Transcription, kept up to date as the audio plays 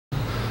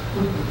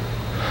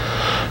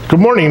Good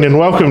morning and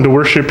welcome to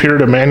worship here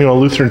at Immanuel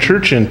Lutheran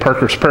Church in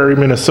Parkers Prairie,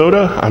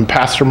 Minnesota. I'm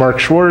Pastor Mark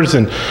Schwartz,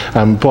 and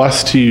I'm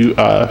blessed to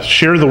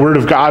share the Word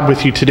of God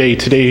with you today.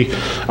 Today,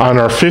 on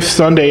our fifth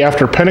Sunday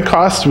after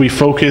Pentecost, we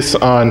focus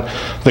on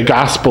the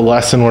gospel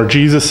lesson where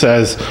Jesus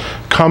says,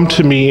 "Come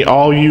to me,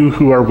 all you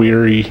who are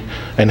weary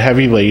and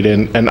heavy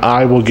laden, and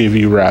I will give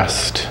you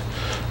rest."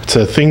 It's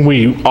a thing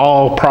we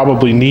all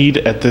probably need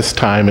at this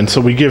time, and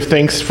so we give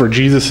thanks for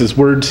Jesus'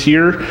 words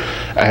here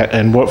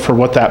and for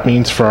what that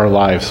means for our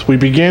lives. We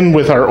begin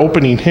with our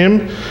opening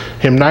hymn,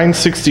 hymn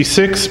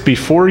 966,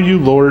 "Before You,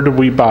 Lord,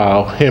 We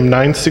Bow." Hymn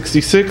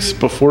 966,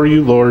 "Before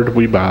You, Lord,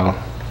 We Bow."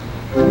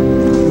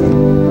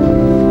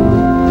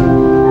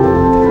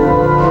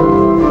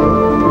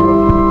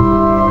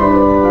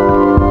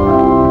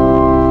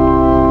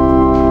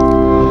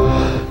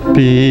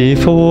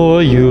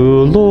 Before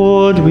you,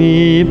 Lord,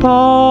 we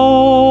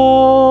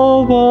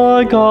bow,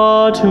 our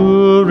God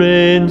who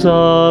reigns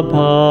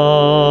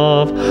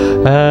above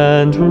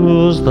and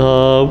rules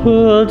the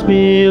world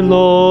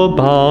below,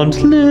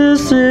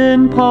 boundless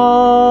in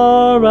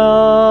power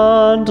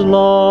and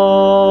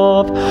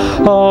love.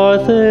 Our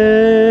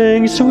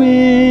thanks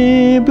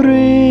we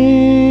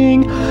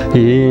bring,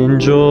 in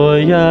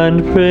joy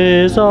and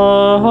praise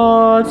our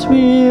hearts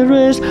we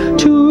raise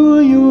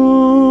to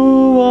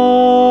you,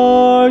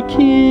 our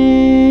King.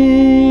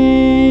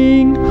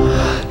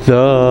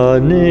 The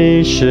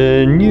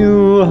nation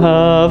you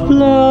have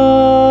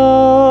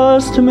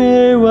blessed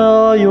may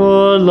well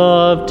your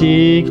love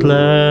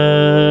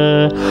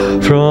declare,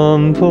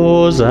 from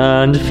foes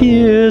and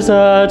fears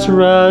at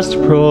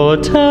rest,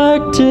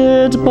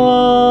 protected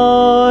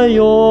by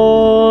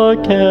your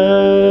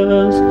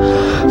cares.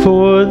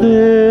 For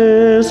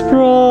this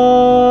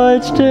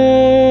bright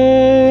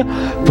day,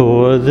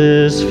 for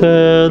this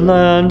fair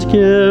land,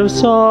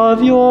 gifts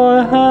of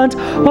your hand,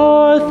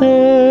 our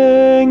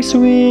thanks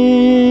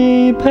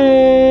we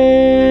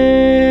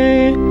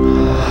pay.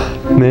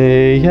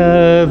 May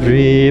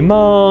every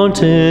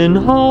mountain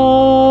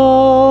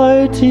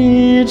height,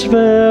 each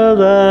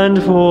vale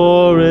and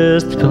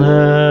forest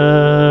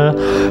clear,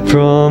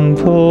 from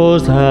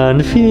foes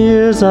and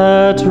fears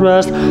at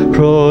rest,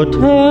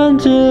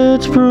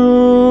 protected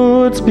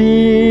fruits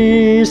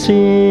be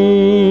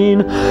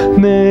seen.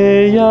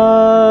 May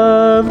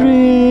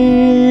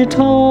every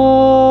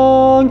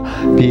tongue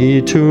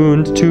be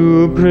tuned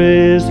to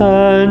praise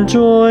and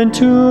join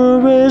to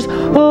raise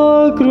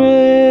a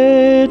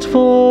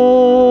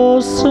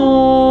grateful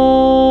song.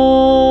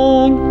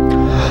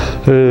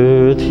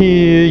 Earth,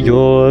 hear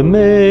your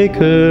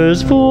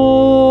Maker's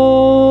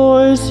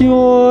voice,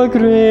 your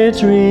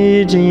great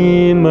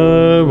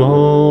Redeemer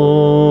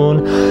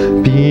own.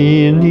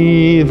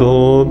 Believe,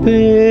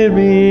 obey,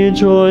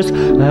 rejoice,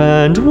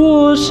 and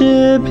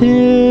worship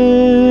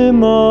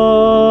Him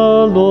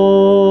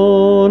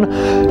alone.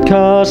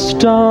 Cast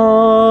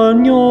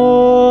down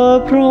your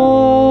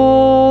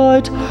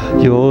pride,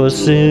 your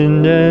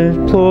sin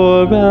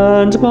deplore,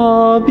 and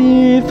bow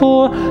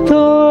before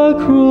the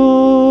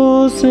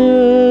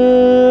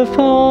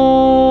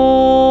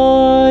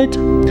crucified.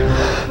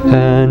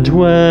 And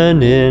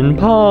when in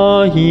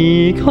power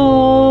He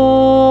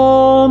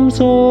comes,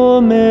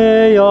 oh,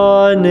 may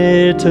our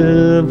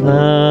native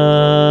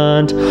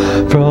land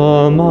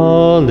from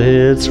all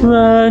its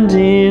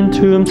rending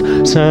tombs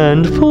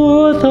send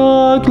forth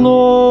a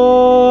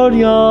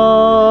glorious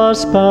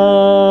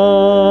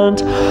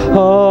band,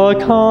 a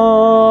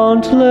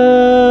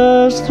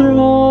countless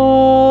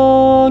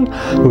throng.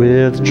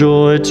 With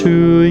joy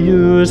to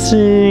you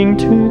sing,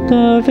 to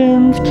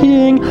heaven's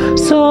King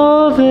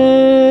salvation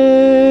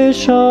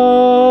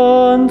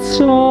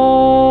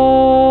song.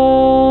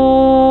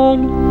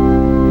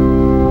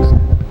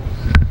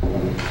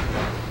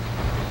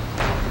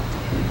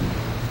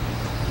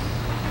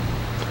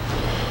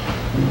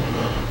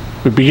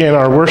 We begin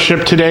our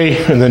worship today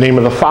in the name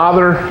of the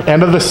Father,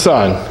 and of the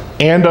Son,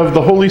 and of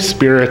the Holy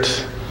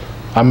Spirit.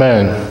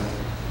 Amen.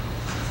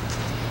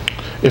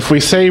 If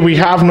we say we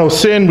have no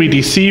sin, we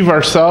deceive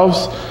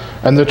ourselves,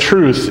 and the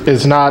truth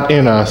is not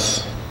in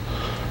us.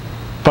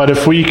 But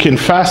if we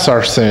confess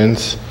our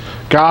sins,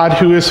 God,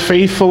 who is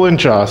faithful and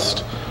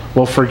just,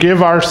 will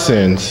forgive our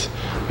sins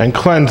and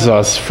cleanse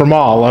us from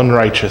all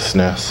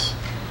unrighteousness.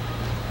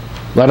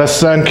 Let us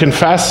then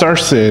confess our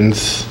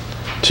sins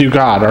to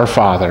God our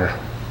Father.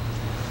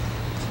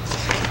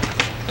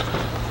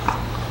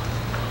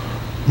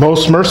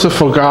 Most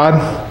merciful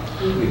God,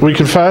 we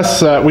confess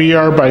that we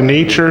are by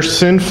nature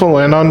sinful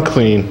and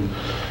unclean.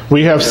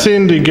 We have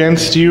sinned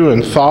against you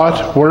in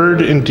thought,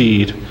 word, and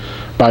deed,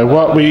 by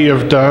what we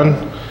have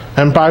done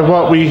and by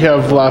what we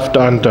have left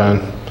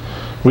undone.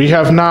 We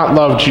have not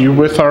loved you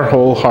with our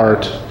whole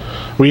heart.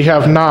 We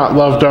have not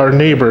loved our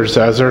neighbors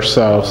as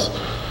ourselves.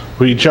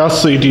 We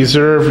justly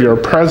deserve your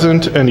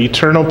present and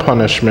eternal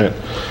punishment.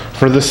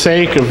 For the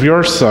sake of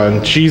your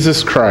Son,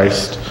 Jesus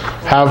Christ,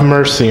 have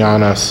mercy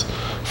on us.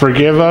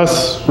 Forgive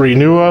us,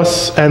 renew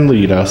us, and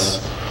lead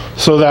us,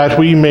 so that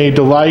we may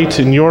delight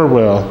in your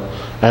will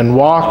and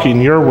walk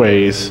in your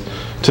ways,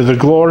 to the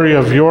glory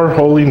of your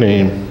holy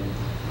name.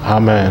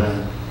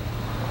 Amen.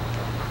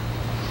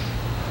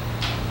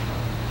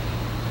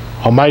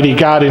 Almighty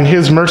God, in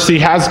his mercy,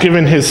 has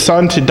given his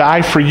Son to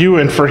die for you,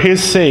 and for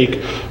his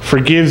sake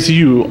forgives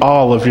you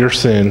all of your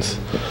sins.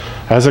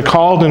 As a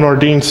called and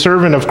ordained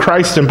servant of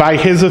Christ and by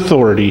his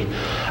authority,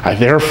 I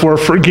therefore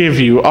forgive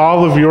you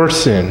all of your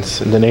sins.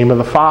 In the name of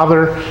the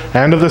Father,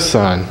 and of the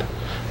Son,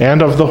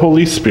 and of the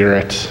Holy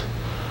Spirit.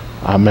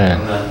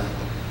 Amen.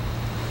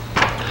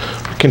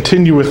 We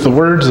continue with the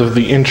words of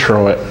the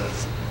introit.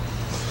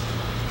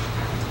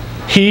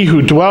 He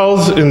who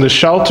dwells in the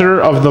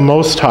shelter of the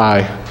Most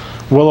High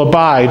will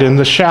abide in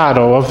the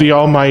shadow of the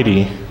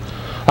Almighty.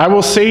 I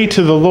will say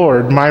to the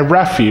Lord, my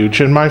refuge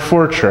and my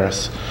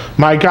fortress,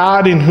 my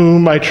God in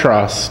whom I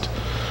trust.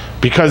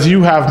 Because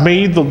you have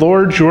made the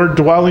Lord your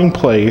dwelling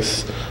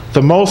place,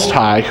 the Most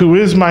High, who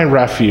is my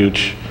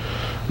refuge.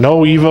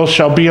 No evil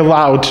shall be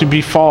allowed to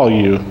befall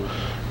you,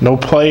 no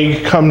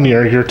plague come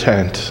near your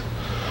tent.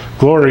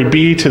 Glory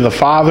be to the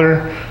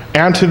Father,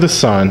 and to the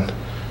Son,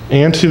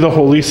 and to the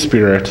Holy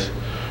Spirit,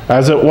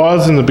 as it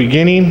was in the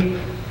beginning,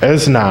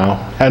 is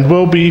now, and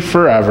will be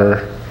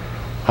forever.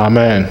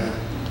 Amen.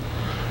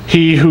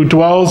 He who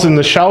dwells in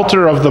the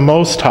shelter of the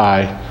Most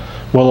High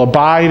will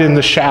abide in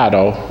the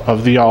shadow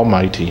of the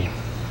Almighty.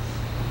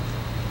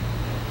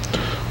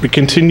 We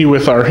continue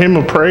with our hymn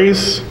of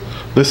praise.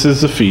 This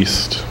is the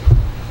feast.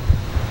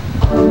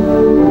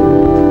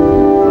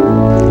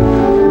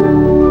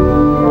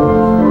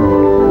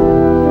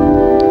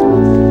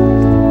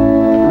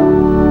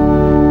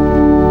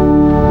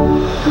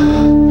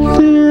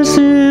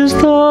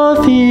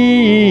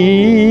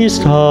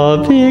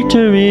 Of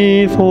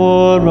victory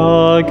for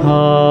our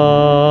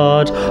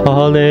God.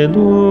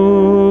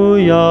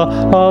 Alleluia,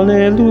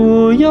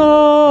 alleluia,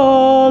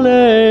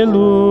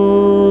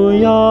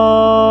 alleluia.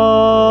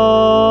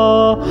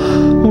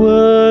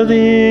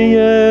 Worthy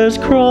is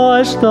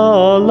Christ the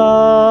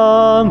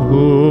Lamb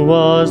who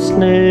was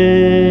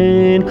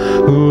slain,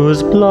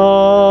 whose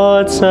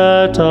blood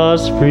set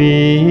us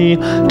free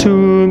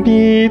to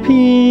be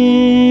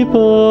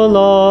people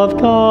of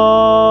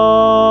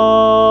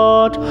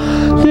God.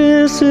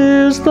 This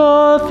is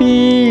the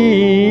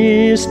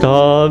feast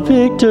of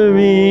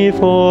victory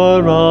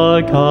for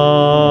our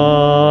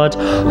God.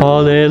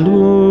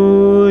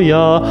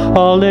 Alleluia,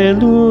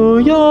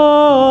 alleluia,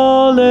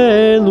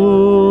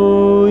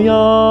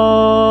 alleluia.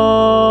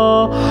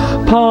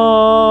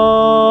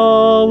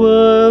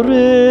 Power,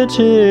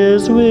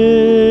 riches,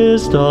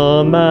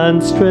 wisdom,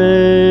 and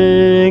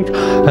strength,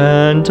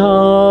 and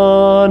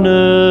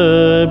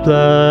honor,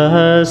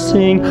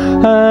 blessing,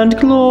 and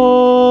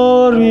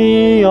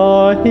glory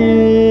are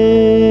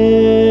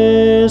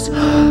his.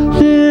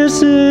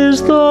 This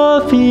is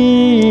the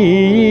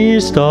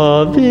feast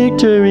of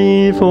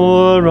victory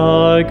for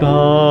our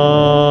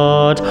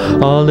God.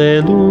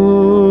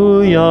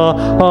 Alleluia,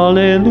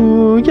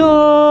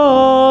 alleluia,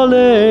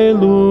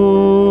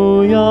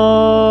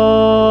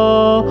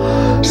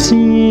 alleluia.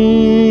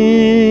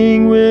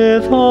 Sing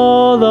with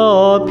all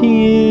the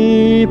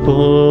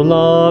people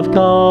of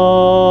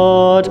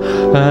God,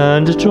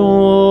 and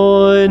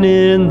join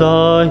in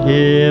the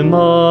hymn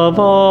of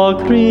all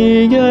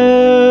creation.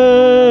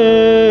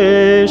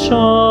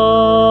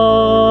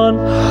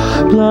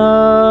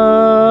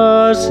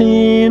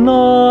 Blessing,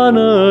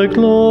 honor,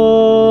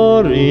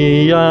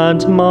 glory,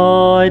 and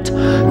might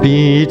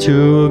be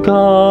to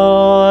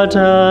God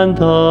and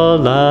the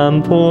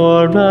Lamb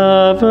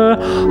forever.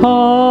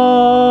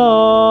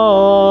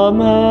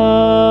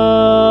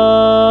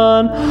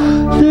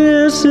 Amen.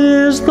 This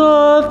is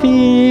the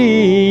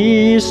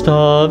feast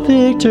of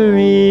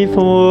victory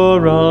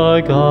for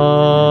our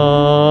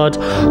God.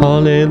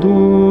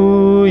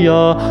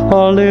 Alleluia,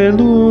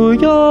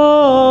 alleluia,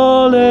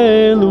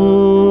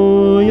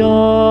 alleluia.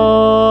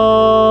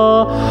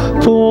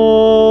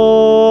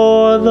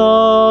 For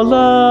the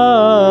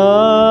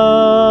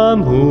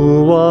Lamb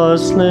who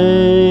was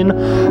slain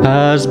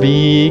has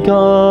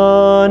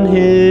begun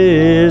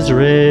his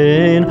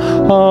reign.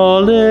 Alleluia.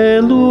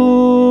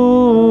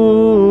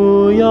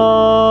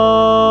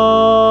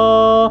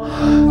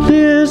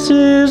 This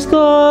is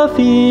the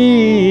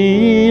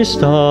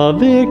feast of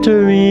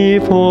victory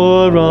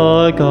for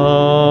our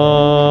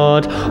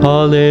God.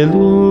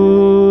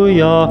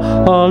 Alleluia,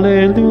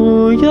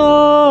 alleluia,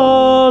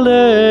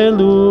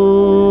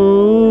 alleluia.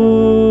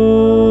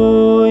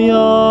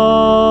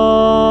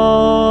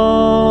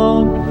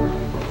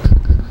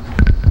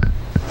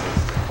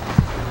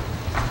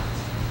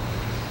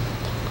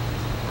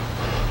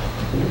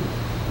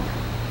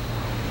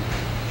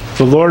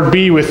 The Lord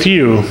be with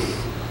you.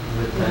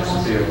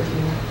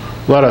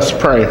 Let us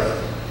pray.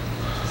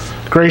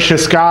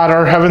 Gracious God,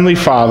 our Heavenly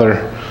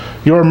Father,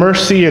 your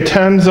mercy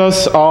attends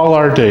us all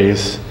our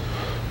days.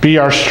 Be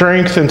our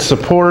strength and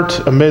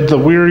support amid the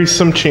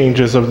wearisome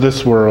changes of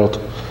this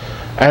world,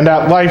 and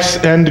at life's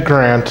end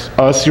grant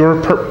us your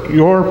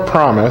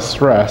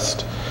promised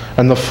rest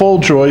and the full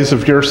joys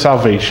of your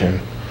salvation.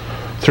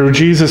 Through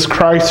Jesus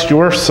Christ,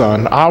 your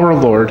Son, our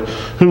Lord,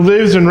 who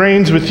lives and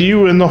reigns with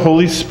you in the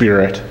Holy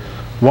Spirit,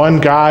 one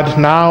God,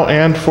 now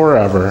and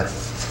forever.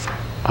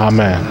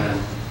 Amen.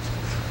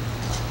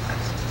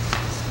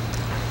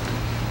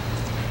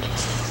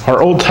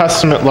 Our Old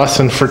Testament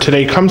lesson for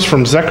today comes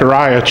from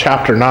Zechariah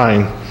chapter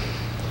 9.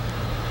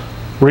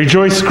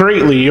 Rejoice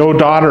greatly, O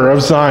daughter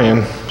of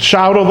Zion.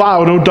 Shout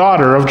aloud, O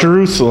daughter of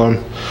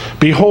Jerusalem.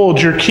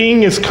 Behold, your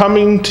king is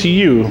coming to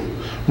you.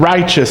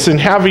 Righteous and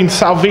having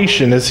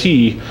salvation is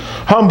he,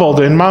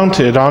 humbled and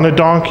mounted on a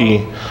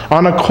donkey,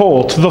 on a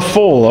colt, the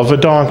foal of a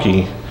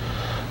donkey.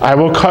 I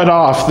will cut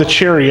off the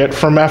chariot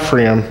from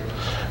Ephraim,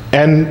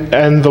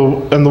 and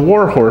the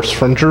war horse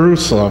from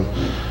Jerusalem,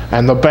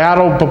 and the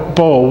battle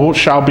bow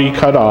shall be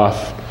cut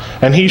off,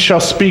 and he shall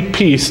speak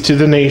peace to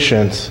the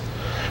nations.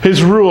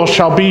 His rule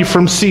shall be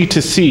from sea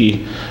to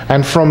sea,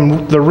 and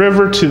from the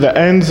river to the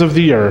ends of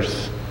the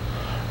earth.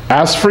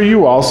 As for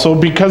you also,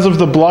 because of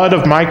the blood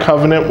of my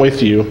covenant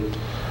with you,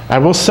 I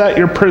will set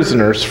your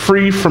prisoners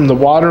free from the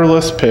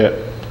waterless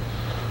pit.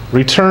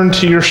 Return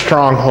to your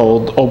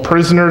stronghold, O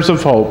prisoners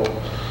of hope.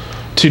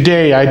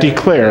 Today I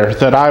declare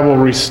that I will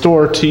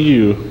restore to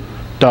you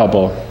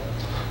double.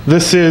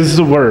 This is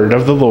the word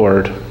of the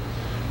Lord.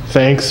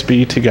 Thanks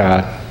be to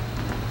God.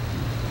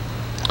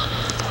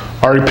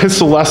 Our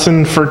epistle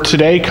lesson for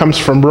today comes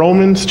from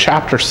Romans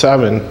chapter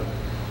 7.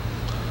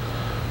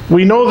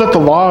 We know that the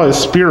law is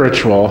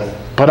spiritual,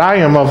 but I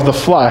am of the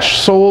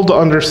flesh, sold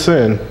under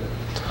sin.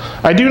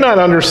 I do not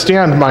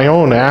understand my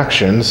own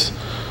actions,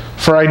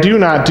 for I do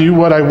not do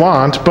what I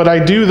want, but I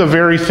do the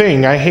very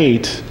thing I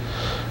hate.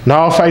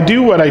 Now if I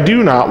do what I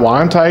do not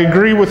want, I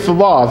agree with the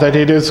law that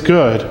it is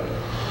good.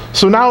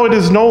 So now it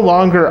is no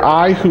longer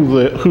I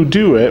who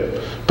do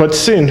it, but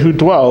sin who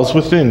dwells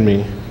within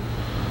me.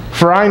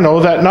 For I know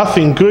that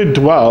nothing good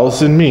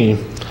dwells in me,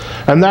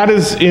 and that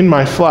is in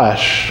my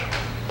flesh.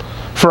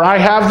 For I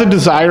have the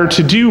desire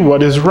to do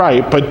what is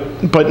right,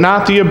 but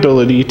not the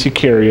ability to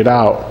carry it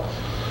out.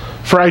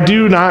 For I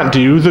do not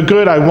do the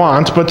good I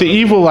want, but the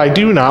evil I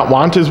do not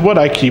want is what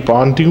I keep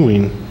on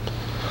doing.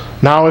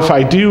 Now if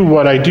I do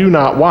what I do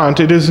not want,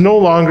 it is no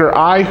longer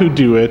I who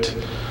do it,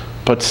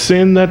 but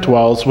sin that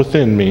dwells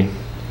within me.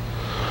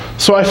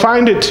 So I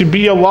find it to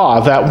be a law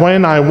that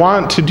when I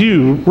want to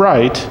do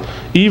right,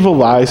 evil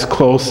lies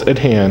close at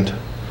hand.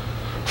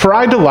 For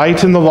I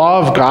delight in the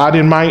law of God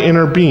in my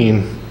inner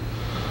being,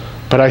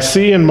 but I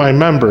see in my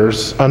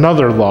members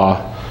another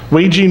law,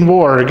 waging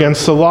war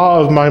against the law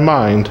of my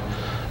mind,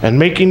 and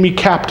making me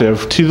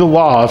captive to the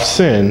law of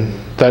sin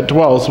that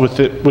dwells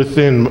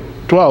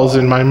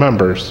in my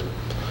members.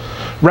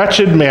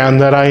 Wretched man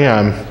that I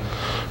am,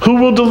 who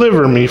will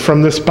deliver me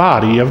from this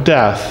body of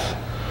death?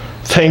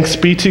 Thanks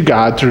be to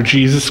God through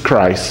Jesus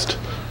Christ,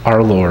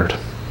 our Lord.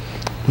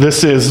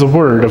 This is the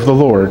word of the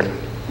Lord.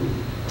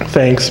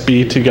 Thanks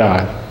be to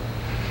God.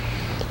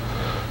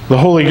 The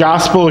Holy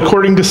Gospel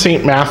according to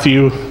St.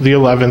 Matthew, the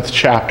 11th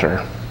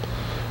chapter.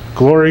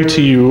 Glory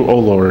to you, O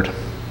Lord.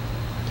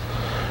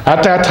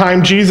 At that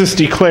time Jesus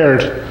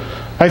declared,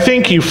 I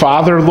thank you,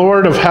 Father,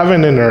 Lord of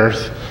heaven and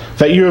earth,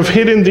 that you have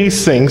hidden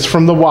these things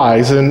from the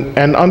wise and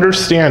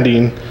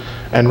understanding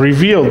and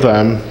revealed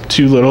them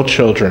to little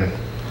children.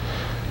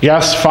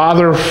 Yes,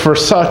 Father, for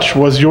such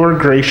was your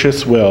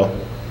gracious will.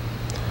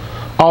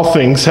 All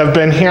things have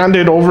been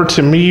handed over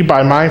to me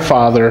by my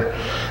Father,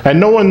 and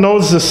no one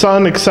knows the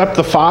Son except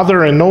the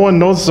Father, and no one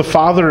knows the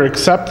Father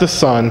except the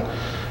Son,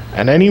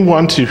 and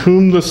anyone to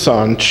whom the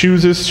Son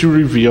chooses to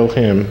reveal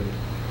him.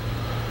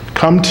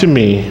 Come to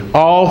me,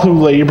 all who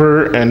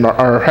labor and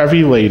are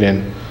heavy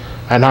laden,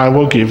 and I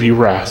will give you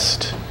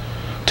rest.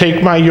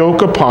 Take my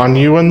yoke upon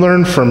you and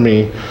learn from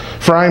me,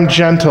 for I am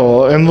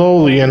gentle and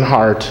lowly in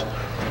heart,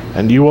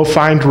 and you will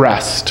find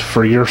rest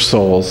for your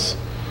souls.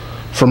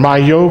 For my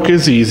yoke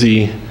is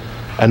easy,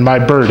 and my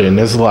burden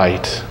is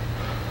light.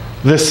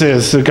 This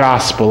is the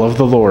gospel of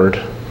the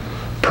Lord.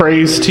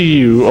 Praise to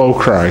you, O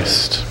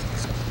Christ.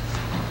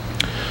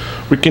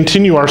 We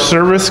continue our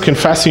service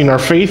confessing our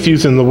faith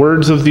using the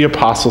words of the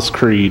Apostles'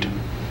 Creed.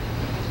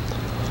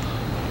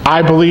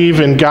 I believe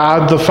in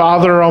God the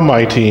Father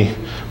Almighty,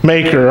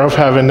 maker of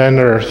heaven and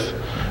earth,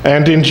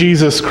 and in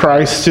Jesus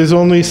Christ, his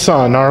only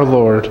Son, our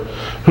Lord,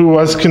 who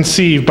was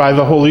conceived by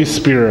the Holy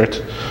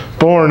Spirit,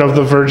 born of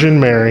the Virgin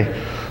Mary,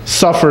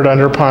 suffered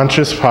under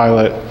Pontius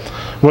Pilate,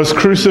 was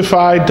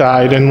crucified,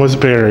 died, and was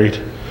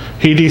buried.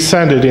 He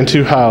descended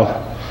into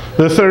hell.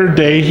 The third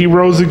day he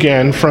rose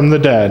again from the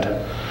dead.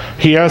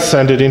 He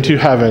ascended into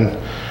heaven,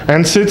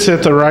 and sits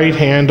at the right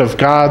hand of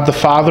God the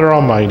Father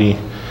Almighty.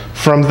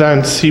 From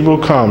thence he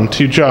will come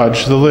to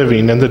judge the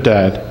living and the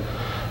dead.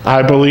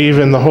 I believe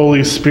in the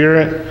Holy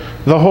Spirit,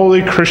 the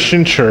holy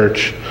Christian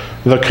Church,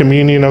 the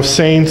communion of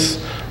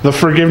saints, the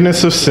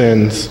forgiveness of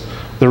sins,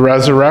 the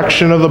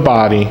resurrection of the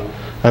body,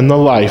 and the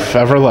life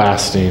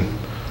everlasting.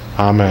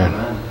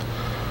 Amen.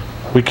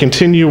 We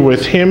continue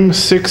with hymn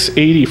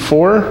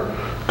 684,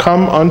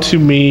 Come Unto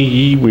Me,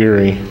 Ye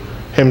Weary.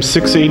 Hymn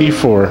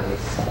 684.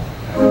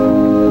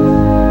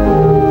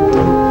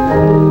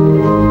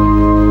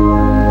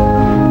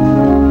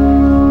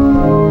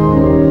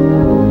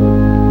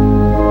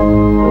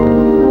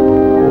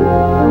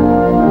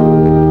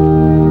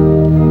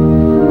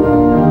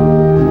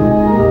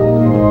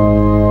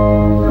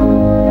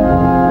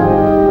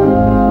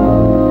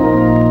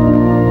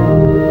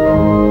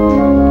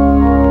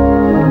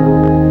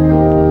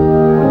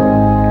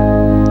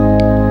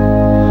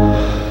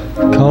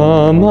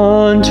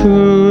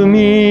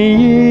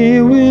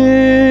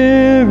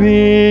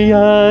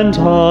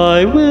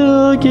 I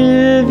will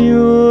give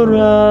you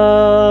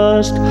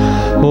rest.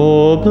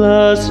 O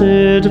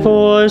blessed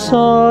voice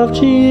of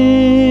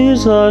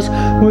Jesus,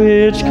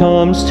 which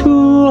comes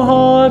to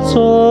hearts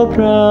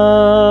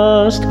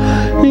oppressed,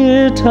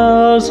 it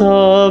tells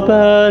of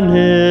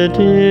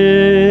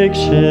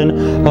benediction,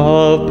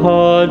 of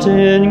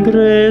pardon,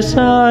 grace,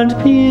 and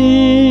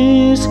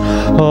peace,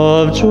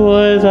 of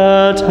joy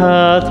that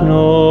hath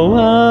no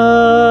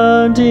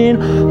ending,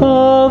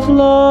 of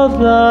love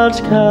that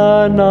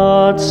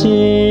cannot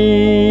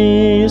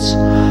cease.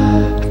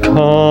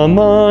 Come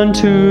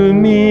unto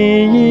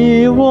me,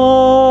 ye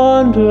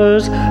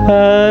wanderers,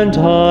 and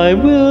I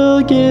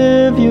will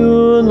give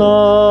you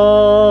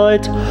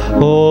light.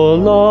 O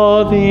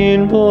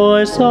loving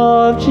voice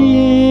of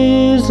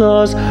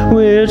Jesus,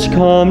 which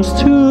comes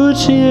to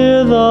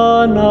cheer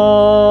the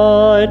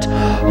night,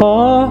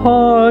 our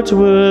hearts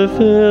were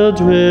filled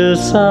with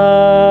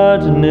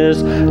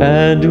sadness,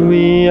 and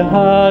we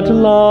had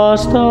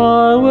lost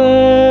our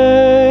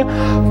way.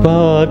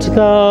 But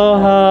thou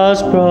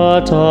hast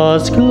brought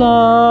us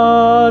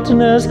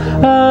gladness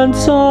and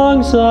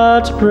songs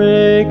at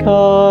break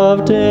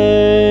of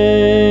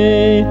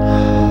day.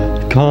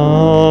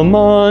 Come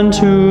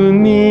unto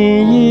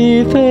me,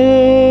 ye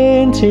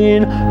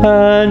fainting,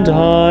 and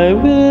I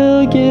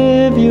will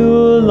give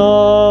you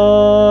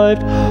life.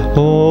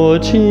 O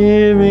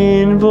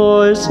cheering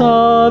voice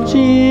of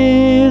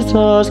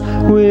Jesus,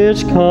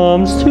 which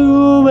comes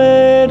to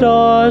aid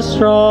our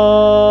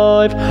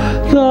strife,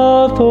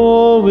 the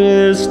foe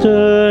is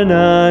stern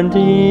and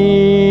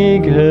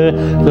eager,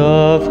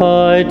 the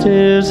fight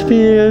is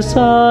fierce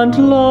and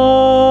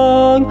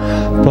long,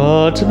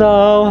 but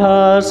thou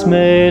hast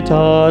made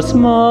us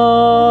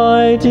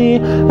mighty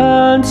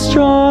and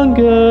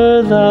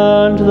stronger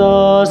than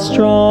the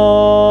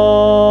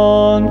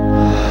strong.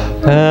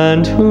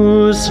 And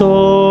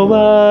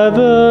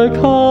whosoever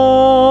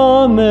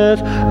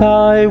cometh,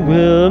 I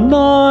will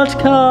not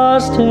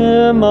cast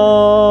him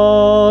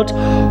out.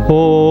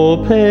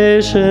 O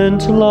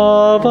patient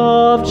love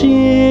of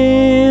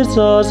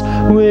Jesus,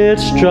 which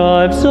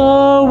drives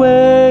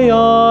away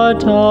our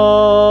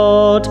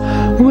doubt,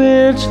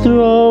 which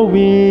though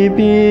we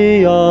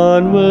be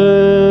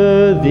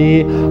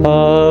unworthy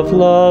of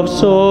love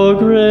so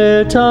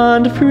great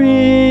and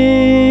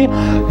free,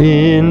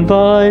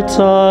 invites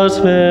us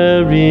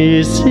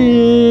very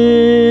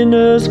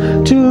sinners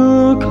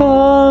to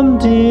come,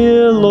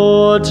 dear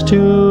Lord,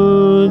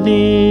 to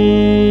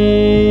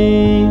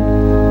Thee.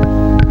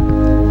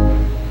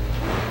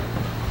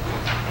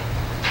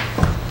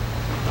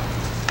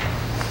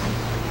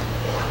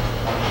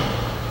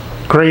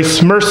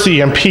 Grace, mercy,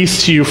 and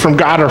peace to you from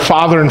God our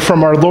Father and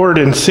from our Lord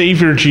and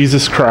Savior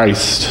Jesus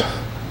Christ.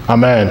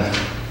 Amen.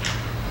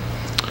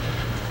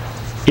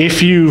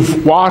 If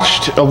you've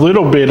watched a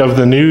little bit of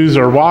the news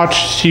or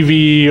watched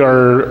TV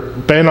or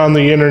been on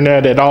the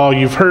internet at all,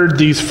 you've heard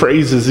these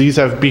phrases. These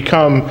have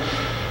become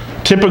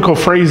typical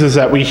phrases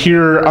that we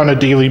hear on a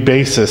daily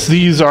basis.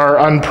 These are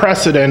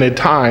unprecedented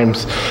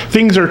times.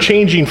 Things are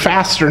changing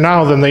faster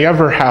now than they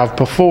ever have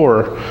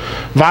before.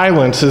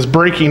 Violence is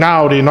breaking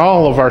out in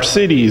all of our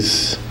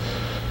cities.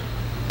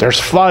 There's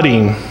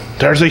flooding.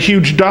 There's a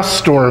huge dust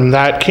storm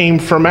that came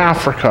from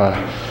Africa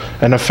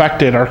and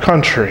affected our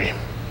country.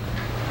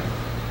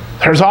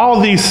 There's all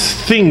these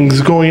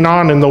things going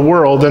on in the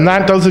world, and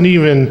that doesn't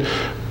even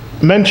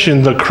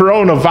mention the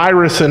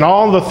coronavirus and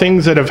all the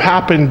things that have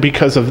happened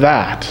because of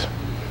that.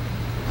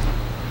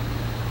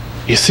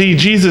 You see,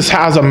 Jesus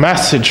has a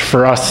message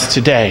for us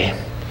today.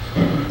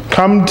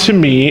 Come to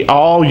me,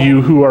 all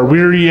you who are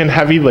weary and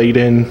heavy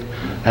laden,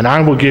 and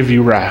I will give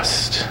you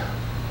rest.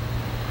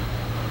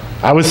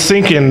 I've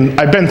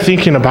been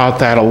thinking about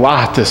that a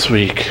lot this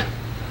week.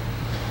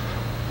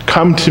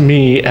 Come to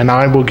me and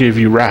I will give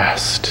you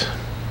rest.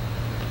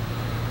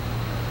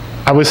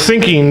 I was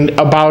thinking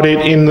about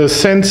it in the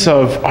sense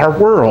of our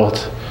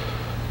world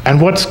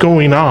and what's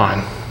going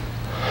on.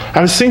 I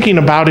was thinking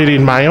about it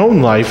in my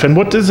own life, and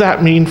what does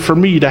that mean for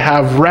me to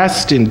have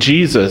rest in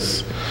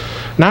Jesus?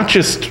 Not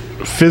just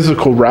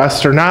physical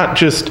rest, or not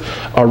just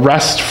a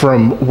rest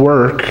from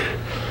work,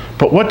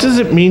 but what does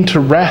it mean to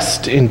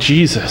rest in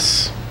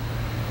Jesus?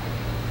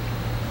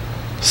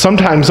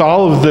 Sometimes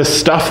all of this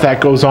stuff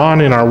that goes on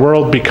in our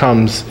world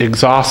becomes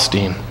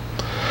exhausting.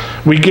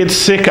 We get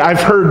sick.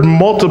 I've heard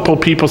multiple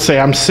people say,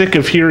 I'm sick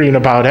of hearing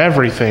about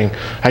everything.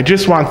 I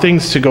just want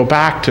things to go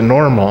back to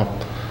normal.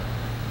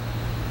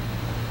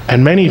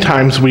 And many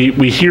times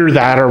we hear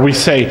that, or we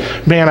say,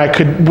 man,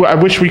 I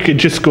wish we could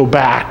just go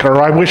back,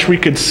 or I wish we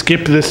could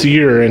skip this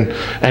year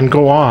and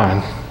go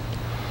on.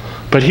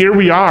 But here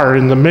we are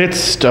in the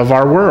midst of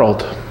our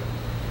world.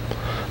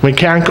 We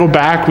can't go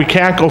back, we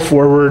can't go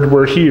forward,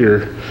 we're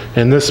here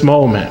in this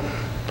moment.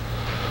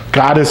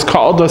 God has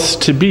called us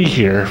to be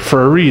here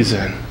for a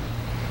reason.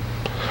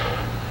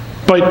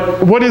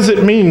 But what does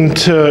it mean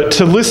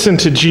to listen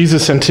to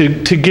Jesus and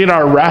to get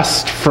our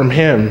rest from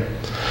Him?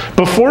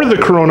 Before the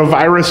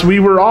coronavirus, we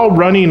were all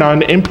running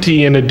on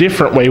empty in a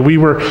different way. We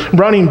were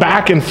running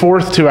back and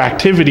forth to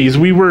activities.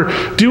 We were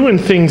doing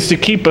things to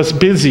keep us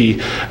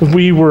busy.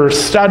 We were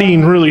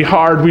studying really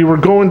hard. We were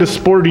going to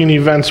sporting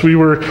events. We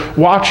were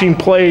watching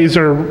plays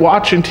or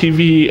watching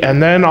TV,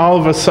 and then all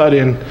of a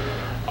sudden,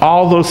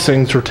 all those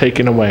things were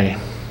taken away.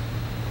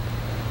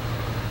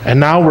 And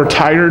now we're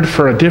tired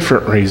for a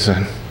different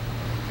reason.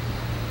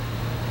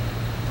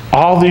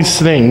 All these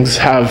things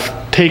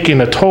have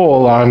taken a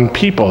toll on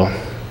people.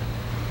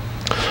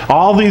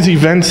 All these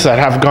events that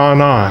have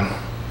gone on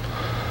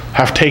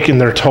have taken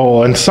their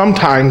toll, and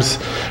sometimes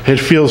it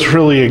feels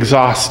really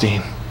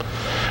exhausting.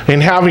 In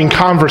having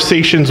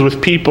conversations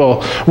with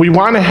people, we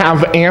want to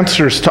have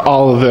answers to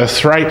all of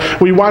this,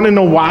 right? We want to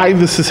know why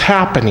this is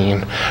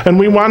happening, and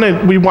we want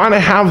to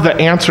have the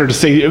answer to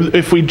say,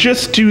 if we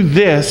just do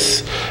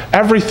this,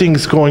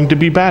 everything's going to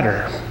be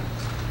better.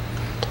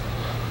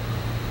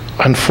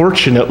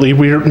 Unfortunately,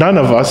 none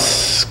of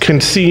us can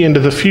see into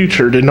the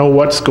future to know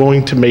what's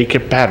going to make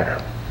it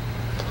better.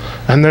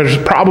 And there's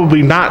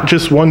probably not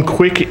just one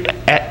quick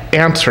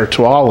answer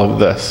to all of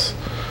this.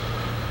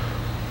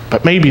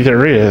 But maybe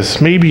there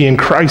is. Maybe in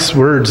Christ's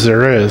words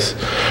there is.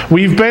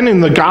 We've been in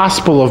the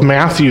Gospel of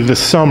Matthew this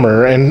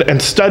summer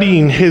and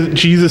studying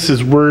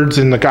Jesus' words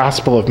in the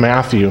Gospel of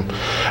Matthew.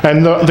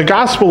 And the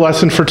Gospel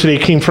lesson for today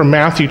came from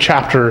Matthew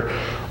chapter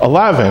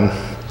 11.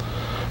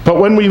 But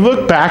when we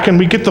look back and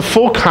we get the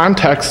full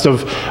context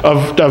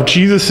of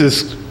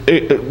Jesus'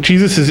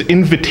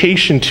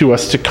 invitation to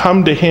us to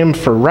come to him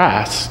for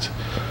rest,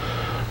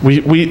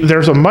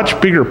 there's a much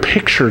bigger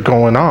picture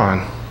going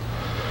on.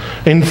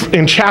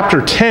 In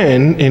chapter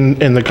 10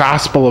 in the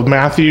Gospel of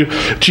Matthew,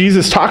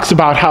 Jesus talks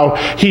about how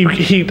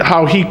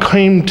he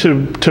came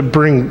to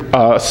bring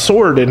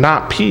sword and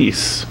not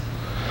peace,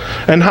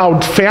 and how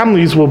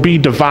families will be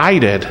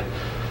divided.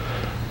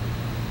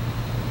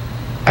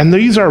 And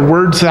these are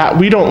words that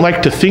we don't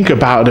like to think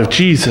about of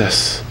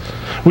Jesus.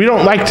 We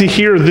don't like to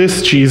hear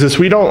this Jesus.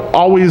 We don't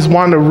always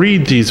want to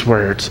read these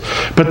words.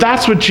 But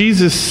that's what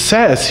Jesus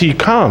says. He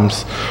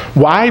comes.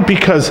 Why?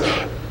 Because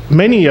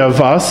many of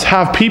us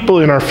have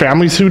people in our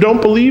families who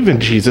don't believe in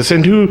Jesus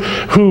and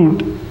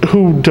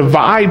who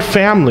divide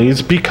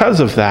families because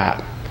of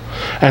that.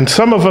 And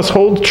some of us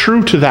hold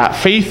true to that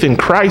faith in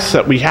Christ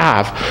that we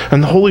have,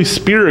 and the Holy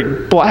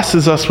Spirit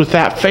blesses us with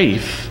that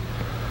faith.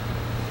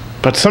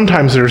 But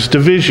sometimes there's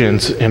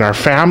divisions in our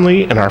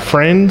family, in our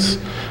friends,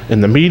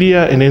 in the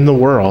media, and in the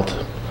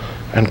world.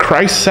 And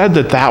Christ said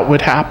that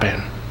would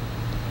happen.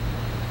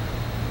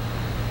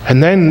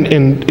 And then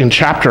in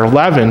chapter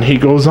 11, he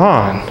goes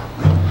on.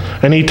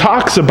 And he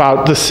talks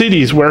about the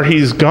cities where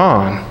he's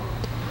gone.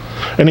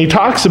 And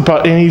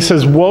he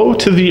says, woe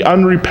to the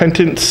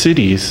unrepentant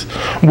cities.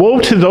 Woe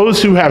to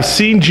those who have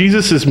seen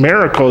Jesus'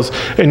 miracles,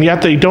 and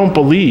yet they don't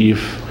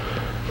believe.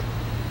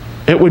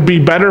 It would be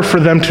better for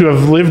them to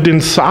have lived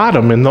in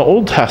Sodom in the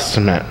Old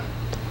Testament,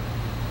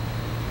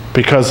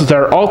 because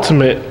their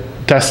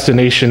ultimate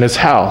destination is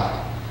hell.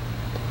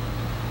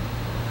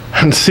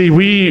 And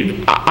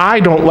see,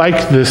 I don't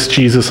like this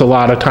Jesus a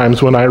lot of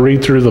times when I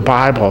read through the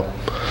Bible.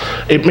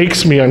 It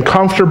makes me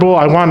uncomfortable.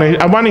 I want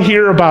to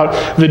hear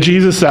about the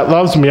Jesus that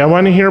loves me. I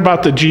want to hear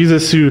about the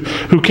Jesus who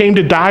came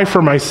to die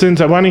for my sins.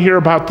 I want to hear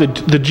about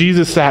the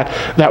Jesus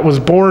that was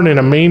born in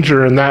a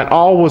manger, and that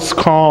all was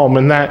calm,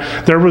 and that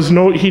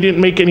he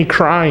didn't make any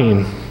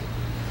crying.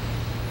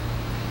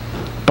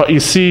 But you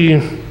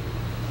see,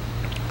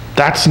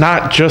 that's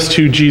not just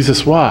who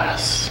Jesus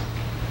was.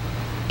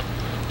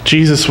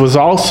 Jesus was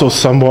also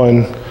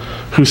someone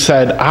who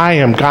said, I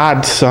am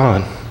God's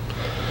son,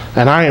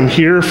 and I am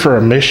here for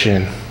a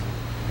mission.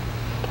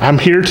 I'm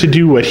here to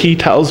do what he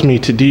tells me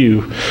to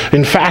do.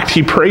 In fact,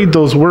 he prayed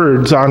those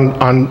words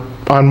on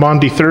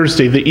Maundy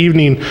Thursday, the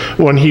evening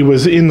when he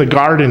was in the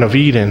Garden of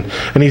Eden.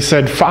 And he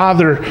said,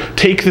 Father,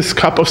 take this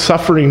cup of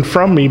suffering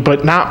from me,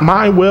 but not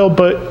my will,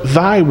 but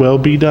thy will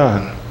be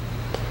done.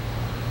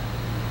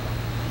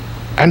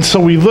 And so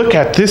we look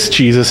at this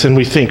Jesus and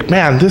we think,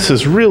 man, this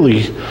is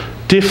really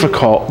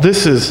difficult.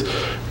 This is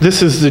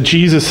the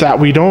Jesus that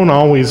we don't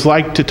always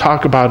like to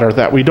talk about, or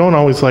that we don't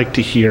always like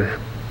to hear.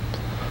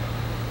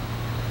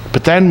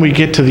 But then we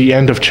get to the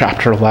end of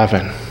chapter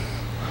 11.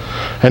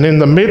 And in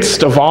the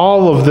midst of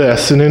all of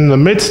this, and in the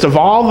midst of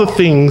all the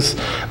things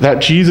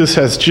that Jesus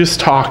has just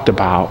talked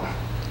about,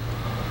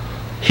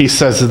 he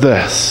says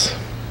this.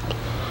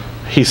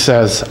 He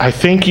says, I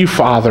thank you,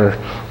 Father,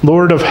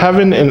 Lord of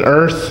heaven and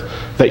earth,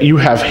 that you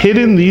have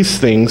hidden these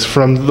things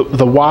from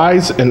the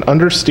wise and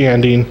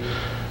understanding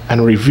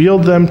and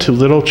revealed them to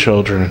little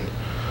children.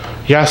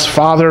 Yes,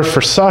 Father,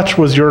 for such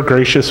was your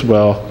gracious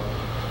will.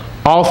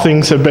 All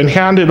things have been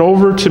handed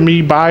over to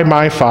me by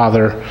my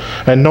Father,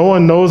 and no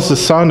one knows the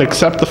Son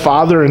except the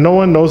Father, and no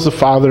one knows the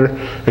Father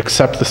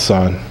except the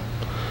Son,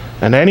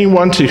 and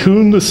anyone to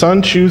whom the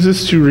Son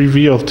chooses to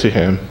reveal to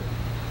him.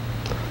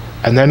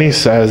 And then he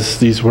says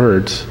these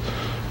words,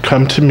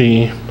 come to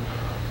me,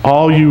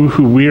 all you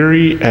who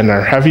weary and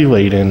are heavy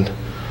laden,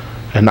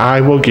 and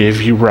I will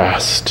give you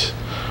rest.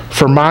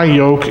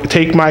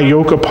 Take my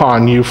yoke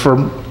upon you,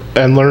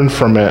 and learn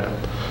from it.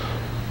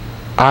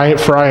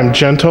 For I am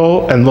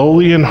gentle and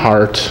lowly in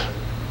heart,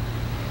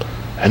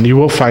 and you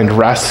will find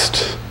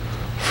rest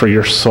for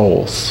your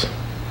souls.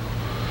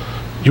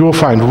 You will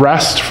find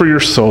rest for your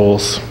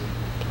souls.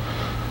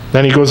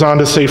 Then he goes on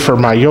to say, for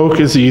my yoke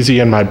is easy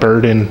and my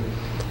burden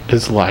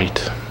is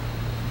light.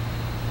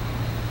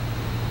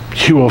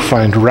 You will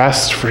find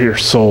rest for your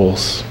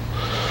souls.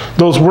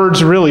 Those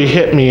words really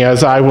hit me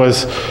as I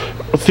was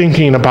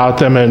thinking about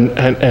them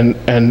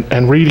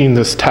and reading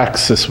this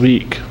text this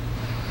week.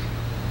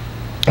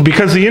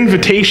 Because the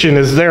invitation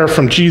is there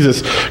from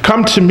Jesus.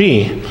 Come to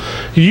me,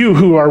 you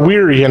who are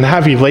weary and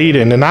heavy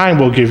laden, and I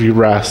will give you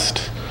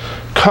rest.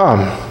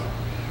 Come.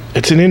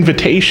 It's an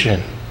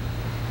invitation.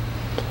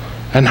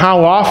 And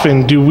how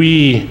often do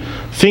we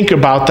think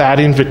about that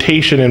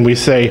invitation and we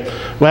say,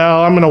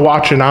 well, I'm going to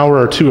watch an hour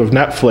or two of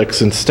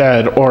Netflix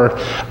instead, or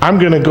I'm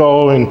going to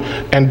go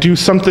and do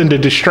something to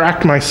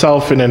distract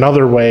myself in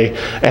another way,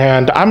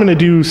 and I'm going to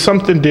do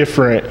something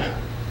different.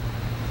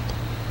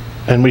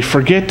 And we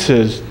forget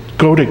to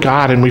go to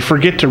God, and we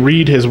forget to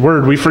read his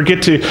word. We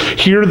forget to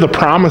hear the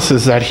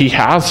promises that he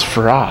has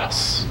for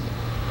us.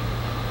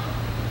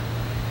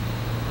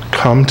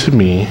 Come to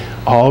me,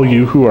 all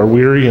you who are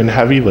weary and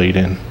heavy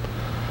laden,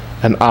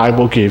 and I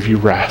will give you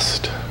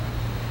rest.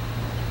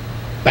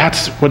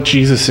 That's what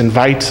Jesus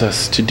invites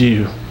us to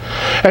do.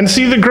 And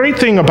see, the great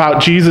thing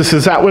about Jesus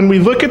is that when we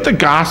look at the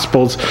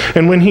Gospels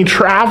and when he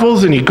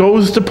travels and he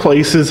goes to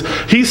places,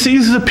 he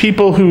sees the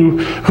people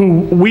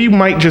who we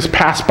might just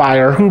pass by,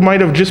 or who might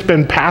have just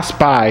been passed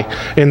by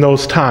in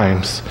those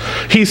times.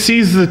 He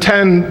sees the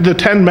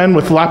 10 men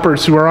with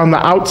lepers who are on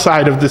the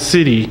outside of the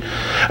city.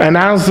 And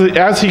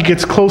as he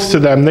gets close to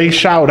them, they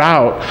shout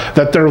out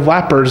that they're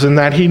lepers and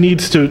that he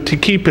needs to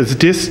keep his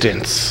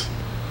distance.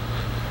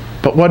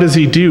 But what does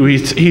he do?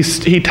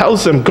 He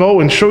tells them, go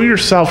and show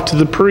yourself to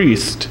the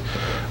priest.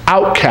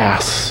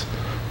 Outcasts,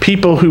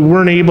 people who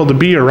weren't able to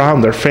be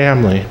around their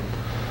family.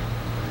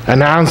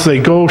 And as they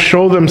go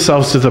show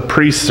themselves to the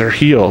priests, they're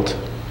healed.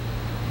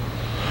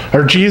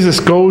 Or Jesus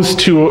goes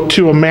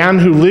to a man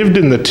who lived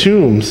in the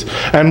tombs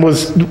and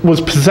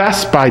was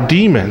possessed by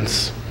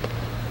demons.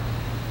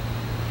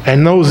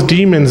 And those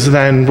demons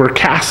then were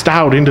cast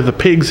out into the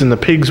pigs, and the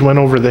pigs went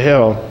over the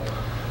hill.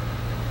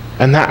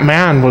 And that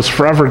man was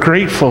forever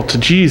grateful to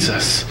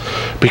Jesus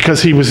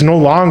because he was no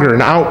longer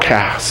an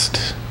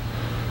outcast.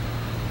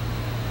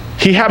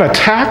 He had a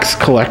tax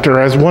collector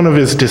as one of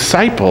his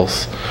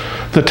disciples.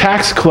 The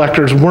tax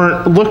collectors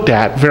weren't looked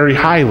at very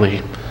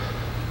highly.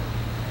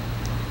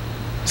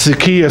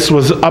 Zacchaeus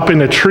was up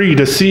in a tree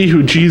to see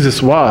who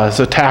Jesus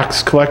was, a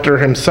tax collector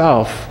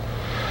himself.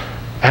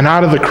 And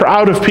out of the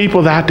crowd of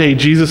people that day,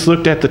 Jesus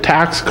looked at the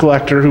tax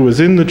collector who was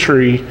in the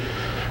tree,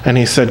 and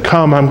he said,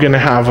 come, I'm going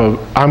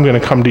to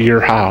come to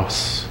your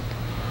house.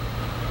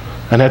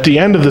 And at the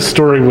end of the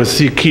story with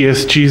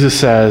Zacchaeus, Jesus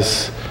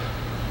says,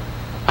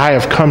 I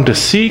have come to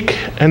seek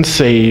and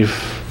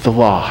save the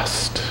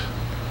lost.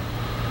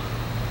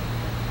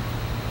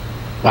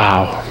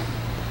 Wow.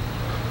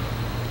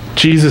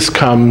 Jesus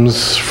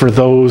comes for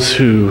those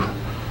who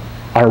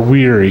are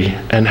weary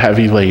and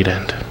heavy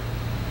laden.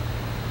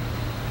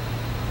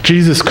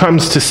 Jesus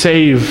comes to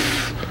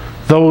save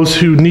those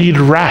who need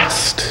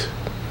rest.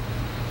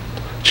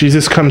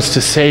 Jesus comes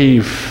to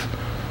save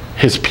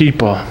his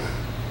people.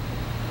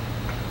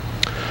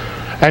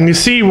 And you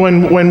see,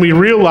 when we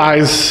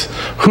realize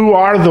who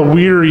are the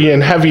weary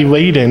and heavy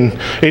laden,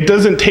 it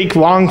doesn't take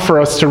long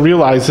for us to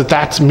realize that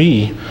that's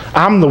me.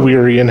 I'm the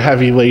weary and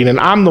heavy laden.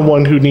 I'm the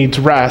one who needs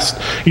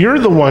rest. You're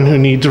the one who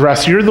needs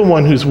rest. You're the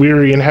one who's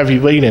weary and heavy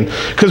laden.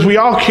 Because we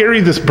all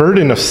carry this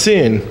burden of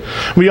sin.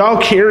 We all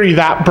carry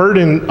that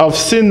burden of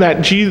sin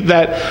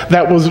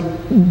that was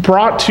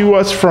brought to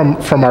us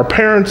from our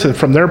parents and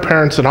from their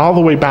parents and all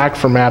the way back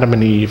from Adam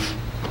and Eve.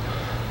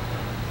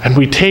 And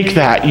we take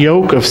that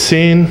yoke of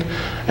sin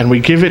and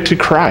we give it to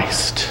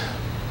Christ.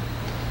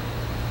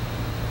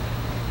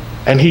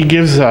 And he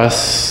gives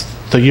us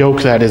the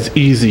yoke that is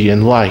easy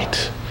and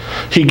light.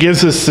 He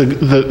gives us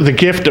the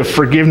gift of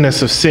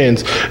forgiveness of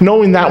sins,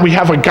 knowing that we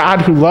have a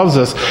God who loves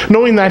us,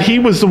 knowing that he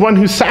was the one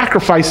who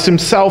sacrificed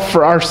himself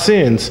for our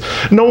sins,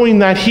 knowing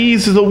that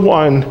he's the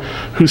one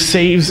who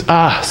saves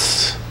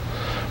us.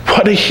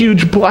 What a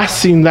huge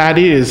blessing that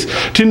is,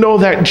 to know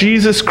that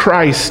Jesus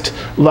Christ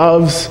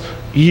loves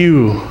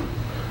you,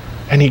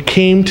 and he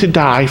came to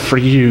die for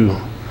you.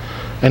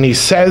 And he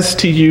says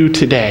to you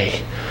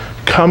today,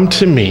 come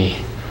to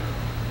me,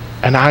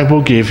 and I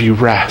will give you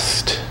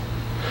rest.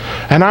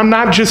 And I'm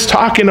not just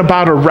talking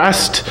about a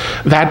rest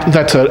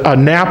that's a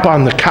nap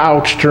on the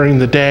couch during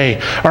the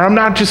day. Or I'm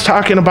not just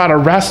talking about a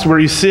rest where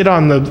you sit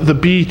on the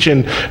beach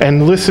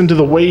and listen to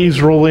the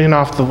waves roll in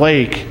off the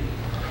lake.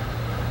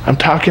 I'm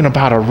talking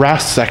about a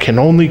rest that can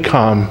only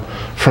come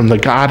from the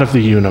God of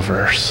the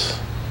universe.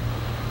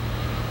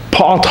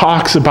 Paul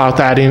talks about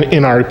that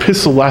in our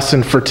epistle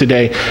lesson for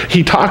today.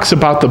 He talks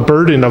about the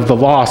burden of the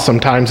law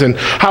sometimes, and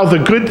how the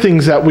good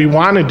things that we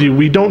want to do,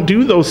 we don't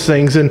do those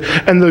things. And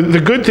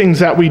the good things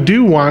that we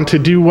do want to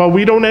do, well,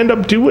 we don't end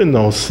up doing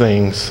those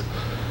things.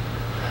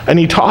 And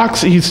he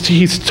talks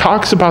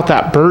about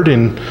that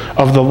burden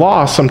of the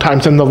law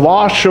sometimes. And the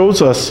law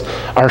shows us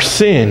our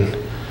sin.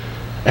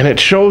 And it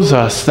shows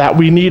us that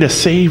we need a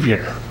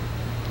Savior.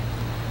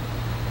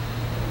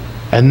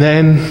 And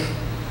then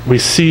we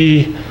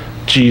see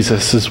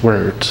Jesus'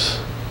 words.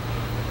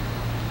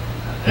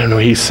 And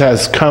he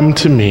says, "Come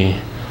to me,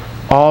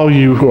 all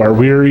you who are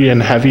weary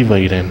and heavy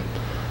laden,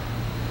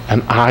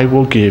 and I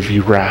will give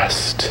you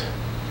rest."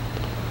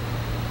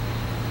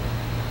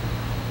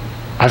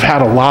 I've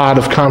had a lot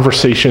of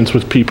conversations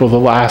with people the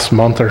last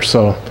month or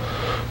so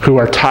who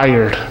are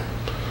tired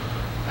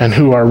and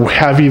who are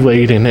heavy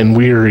laden and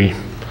weary,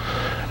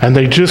 and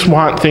they just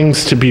want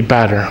things to be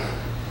better.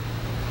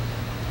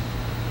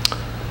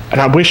 And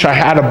I wish I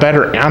had a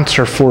better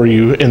answer for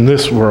you in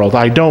this world.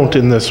 I don't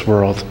in this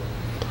world.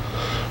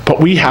 But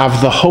we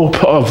have the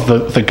hope of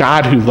the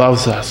God who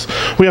loves us.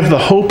 We have the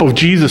hope of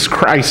Jesus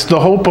Christ,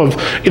 the hope of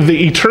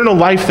the eternal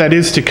life that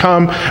is to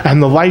come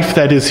and the life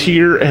that is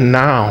here and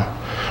now.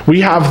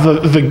 We have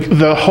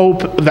the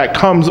hope that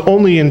comes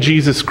only in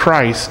Jesus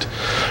Christ.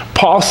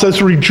 Paul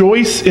says,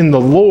 "Rejoice in the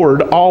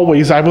Lord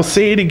always." I will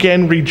say it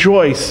again,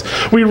 rejoice.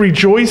 We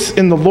rejoice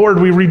in the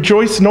Lord. We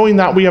rejoice knowing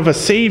that we have a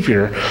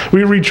Savior.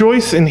 We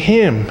rejoice in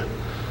Him.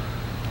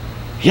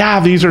 Yeah,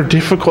 these are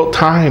difficult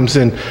times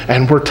and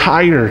we're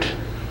tired.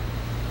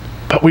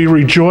 But we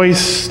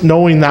rejoice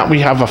knowing that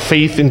we have a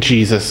faith in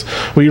Jesus.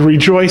 We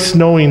rejoice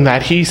knowing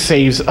that He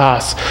saves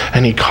us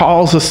and He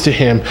calls us to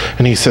Him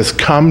and He says,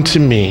 "Come to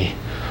me,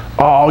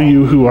 all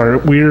you who are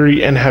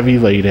weary and heavy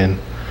laden,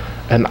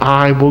 and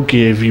I will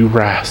give you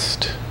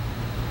rest."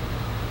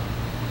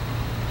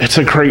 It's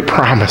a great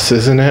promise,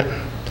 isn't it?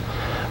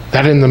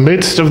 That in the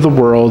midst of the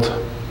world,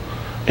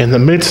 in the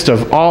midst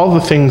of all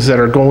the things that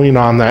are going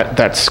on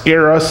that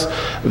scare us,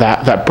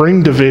 that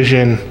bring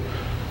division,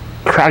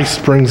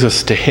 Christ brings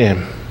us to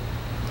Him.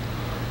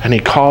 And He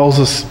calls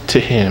us to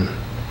Him.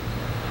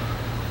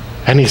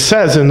 And He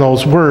says in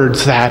those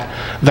words that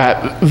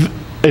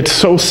it's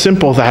so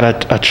simple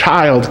that a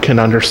child can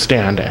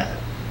understand it.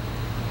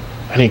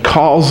 And He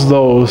calls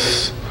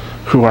those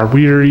who are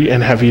weary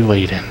and heavy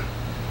laden.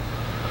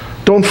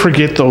 Don't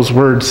forget those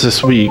words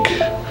this week.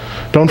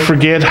 Don't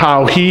forget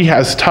how He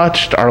has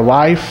touched our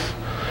life.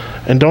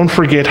 And don't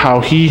forget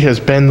how He has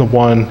been the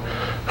one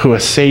who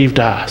has saved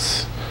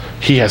us.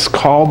 He has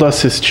called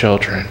us His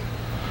children.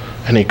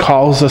 And He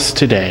calls us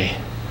today.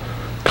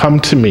 "Come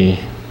to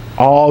me,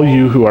 all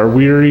you who are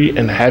weary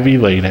and heavy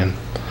laden,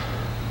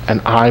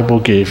 and I will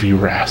give you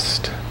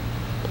rest."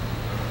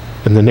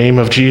 In the name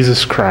of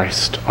Jesus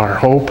Christ, our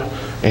hope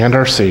and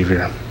our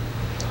Savior.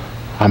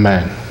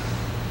 Amen.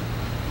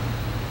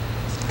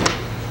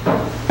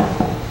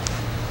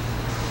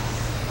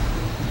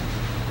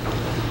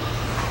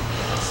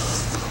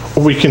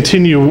 We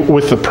continue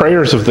with the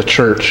prayers of the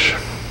church.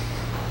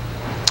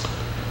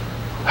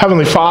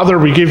 Heavenly Father,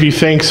 we give you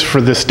thanks for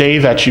this day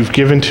that you've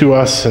given to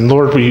us. And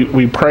Lord,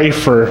 we pray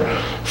for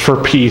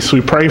peace.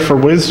 We pray for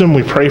wisdom.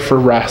 We pray for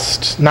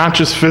rest. Not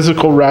just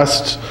physical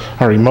rest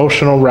or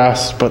emotional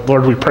rest, but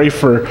Lord, we pray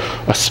for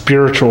a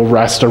spiritual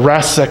rest, a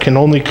rest that can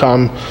only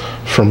come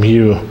from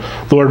you.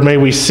 Lord, may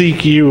we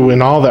seek you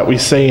in all that we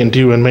say and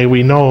do, and may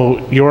we know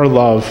your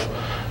love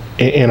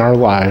in our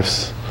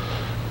lives.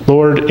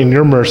 Lord, in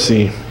your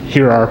mercy,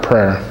 hear our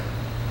prayer.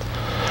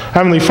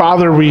 Heavenly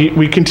Father,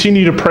 we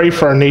continue to pray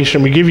for our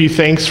nation. We give you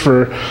thanks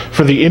for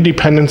the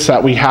independence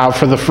that we have,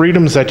 for the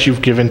freedoms that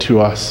you've given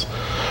to us.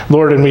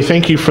 Lord, and we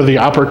thank you for the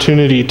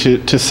opportunity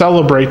to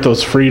celebrate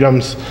those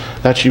freedoms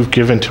that you've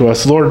given to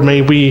us. Lord,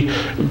 may we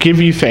give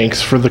you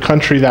thanks for the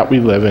country that we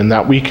live in,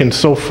 that we can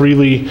so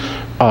freely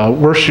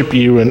worship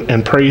you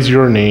and praise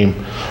your name.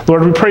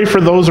 Lord, we pray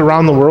for those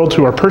around the world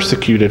who are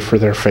persecuted for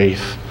their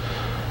faith.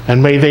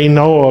 And may they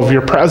know of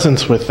your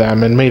presence with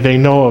them, and may they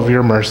know of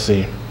your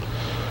mercy.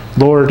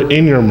 Lord,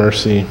 in your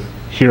mercy,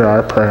 hear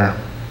our prayer.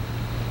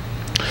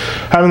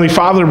 Heavenly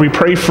Father, we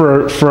pray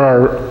for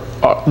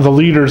the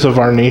leaders of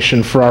our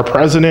nation, for our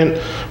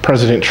president,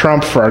 President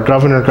Trump, for our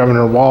governor,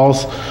 Governor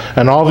Walz,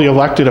 and all the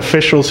elected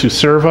officials who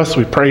serve us.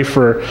 We pray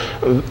for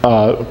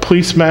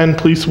policemen,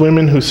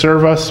 policewomen who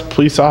serve us,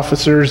 police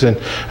officers,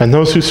 and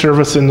those who serve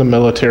us in the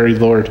military,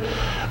 Lord.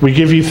 We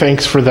give you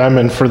thanks for them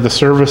and for the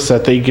service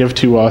that they give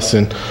to us.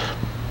 And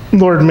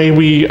Lord, may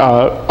we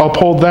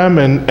uphold them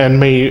and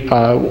may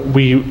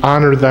we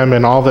honor them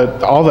in all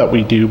that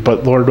we do.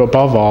 But Lord,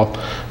 above all,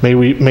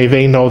 may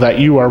they know that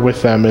you are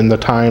with them in the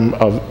time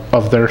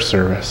of their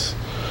service.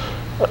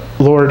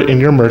 Lord,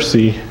 in your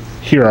mercy,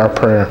 hear our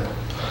prayer.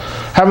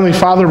 Heavenly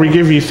Father, we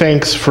give you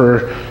thanks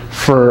for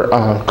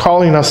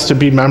calling us to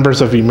be members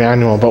of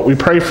Immanuel, but we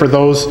pray for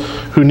those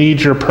who need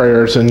your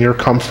prayers and your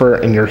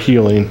comfort and your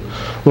healing.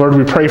 Lord,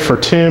 we pray for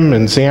Tim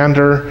and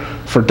Xander,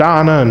 for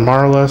Donna and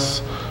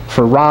Marlis,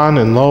 for Ron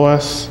and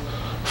Lois,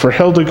 for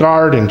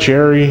Hildegard and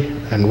Jerry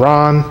and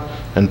Ron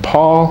and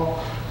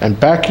Paul and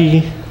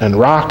Becky and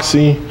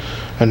Roxy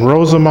and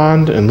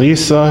Rosamond and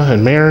Lisa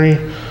and Mary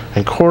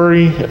and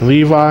Corey and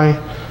Levi,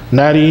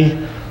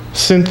 Nettie,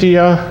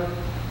 Cynthia,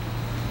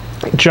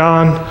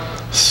 John,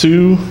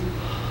 Sue,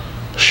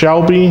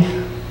 Shelby,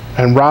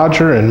 and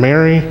Roger and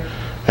Mary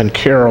and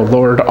Carol,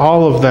 Lord,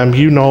 all of them,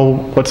 you know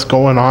what's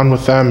going on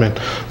with them. And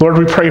Lord,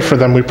 we pray for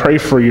them. We pray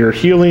for your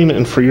healing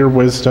and for your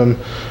wisdom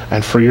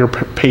and for your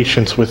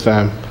patience with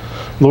them.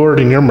 Lord,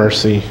 in your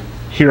mercy,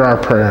 hear our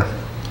prayer.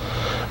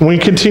 And we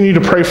continue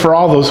to pray for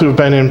all those who have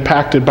been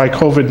impacted by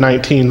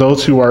COVID-19,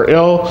 those who are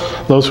ill,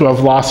 those who have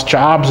lost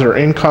jobs or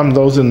income,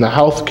 those in the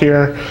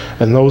healthcare,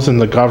 and those in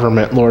the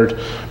government. Lord,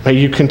 may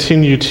you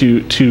continue to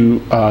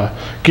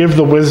give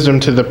the wisdom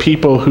to the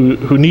people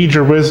who need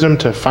your wisdom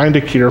to find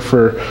a cure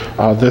for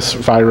this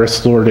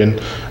virus, Lord.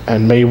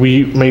 And may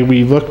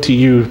we look to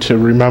you to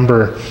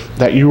remember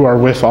that you are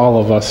with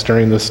all of us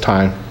during this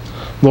time.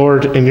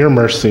 Lord, in your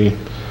mercy,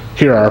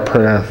 hear our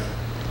prayer.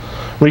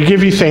 We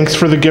give you thanks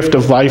for the gift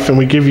of life, and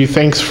we give you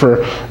thanks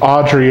for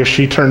Audrey as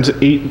she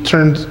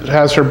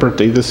has her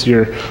birthday this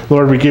year.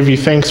 Lord, we give you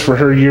thanks for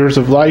her years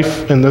of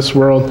life in this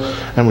world,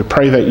 and we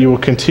pray that you will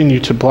continue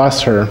to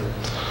bless her.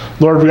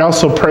 Lord, we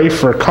also pray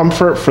for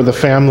comfort for the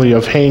family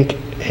of Hank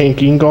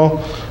Engel,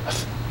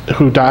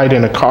 who died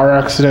in a car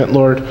accident,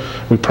 Lord.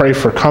 We pray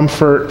for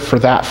comfort for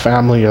that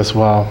family as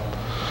well.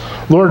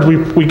 Lord,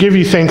 we give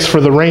you thanks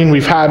for the rain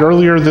we've had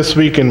earlier this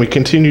week, and we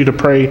continue to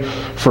pray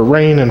for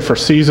rain and for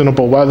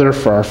seasonable weather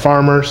for our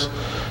farmers.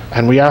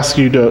 And we ask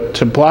you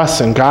to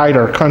bless and guide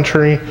our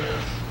country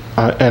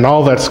and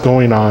all that's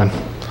going on.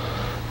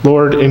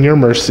 Lord, in your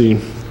mercy,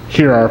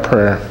 hear our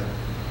prayer.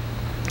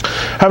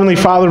 Heavenly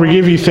Father, we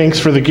give you thanks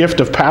for the gift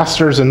of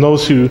pastors and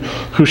those who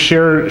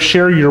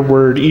share your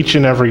word each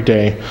and every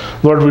day.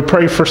 Lord, we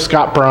pray for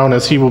Scott Brown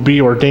as he will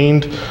be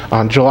ordained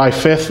on July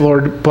 5th.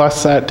 Lord,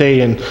 bless that day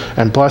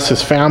and bless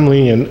his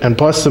family and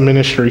bless the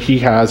ministry he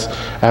has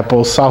at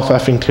both South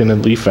Effington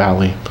and Leaf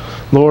Valley.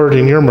 Lord,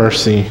 in your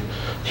mercy,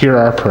 hear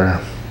our prayer.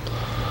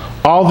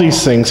 All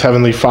these things,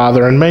 Heavenly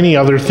Father, and many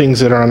other things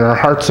that are on our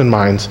hearts and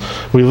minds,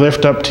 we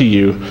lift up to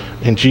you.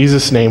 In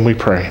Jesus' name we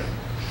pray.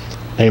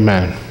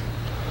 Amen.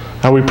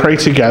 And we pray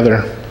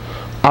together,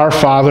 Our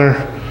Father,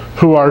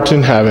 who art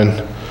in heaven,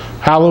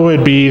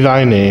 hallowed be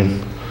thy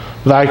name.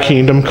 Thy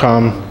kingdom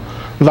come,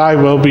 thy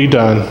will be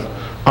done,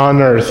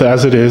 on earth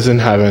as it is in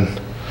heaven.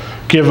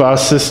 Give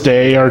us this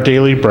day our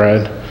daily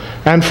bread,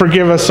 and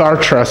forgive us our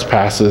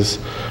trespasses,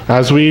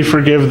 as we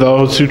forgive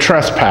those who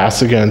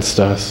trespass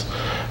against us.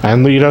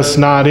 And lead us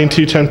not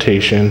into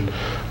temptation,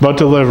 but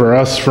deliver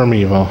us from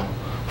evil.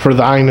 For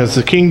thine is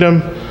the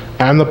kingdom,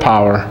 and the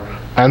power,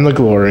 and the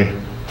glory,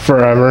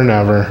 forever and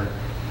ever.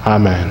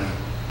 Amen.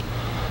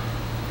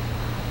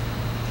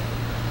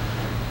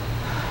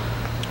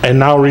 And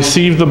now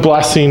receive the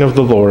blessing of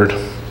the Lord.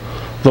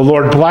 The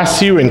Lord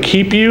bless you and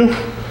keep you.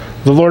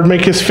 The Lord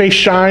make his face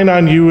shine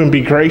on you and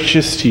be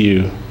gracious to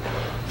you.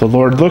 The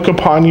Lord look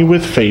upon you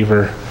with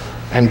favor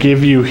and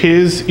give you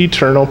his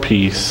eternal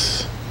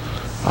peace.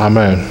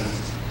 Amen.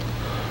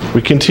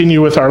 We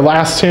continue with our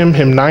last hymn,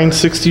 hymn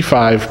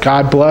 965,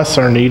 God Bless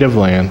Our Native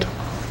Land.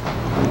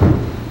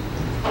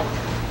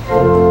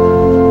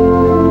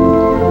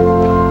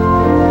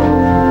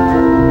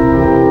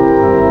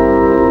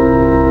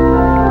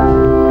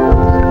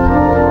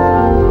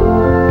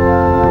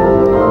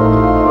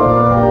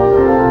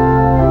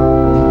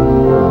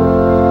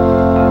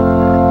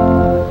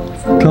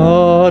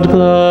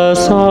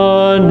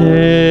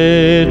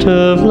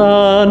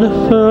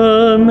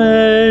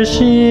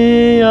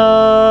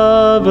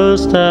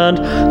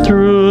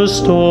 Through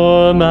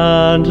storm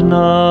and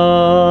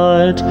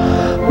night,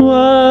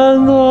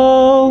 when the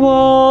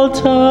wild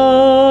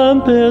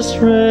tempest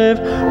rave,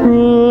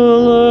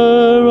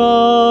 ruler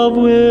of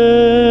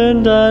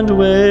wind and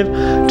wave,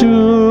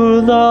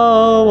 do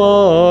thou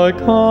our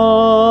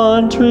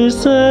country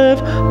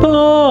save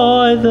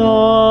by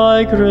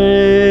thy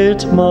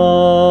great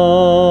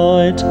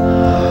might.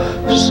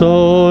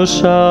 So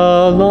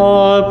shall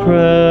our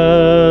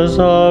prayers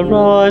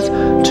arise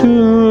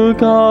to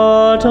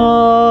God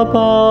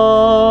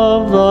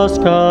above the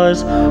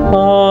skies,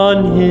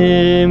 on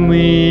him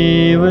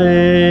we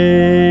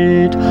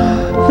wait.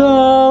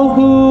 Thou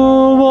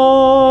who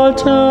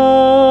art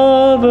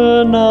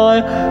ever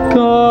nigh,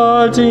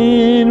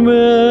 guarding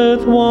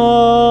with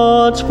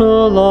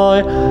watchful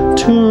eye,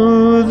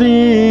 to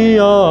thee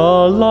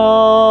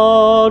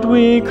aloud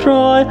we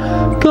cry,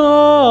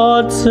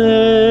 God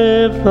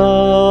save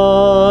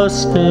the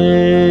state.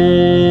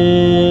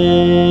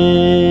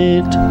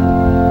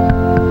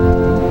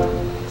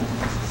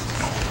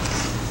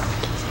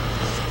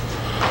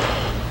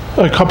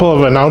 A couple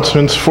of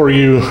announcements for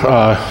you.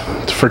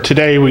 For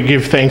today, we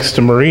give thanks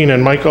to Maureen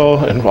and Michael,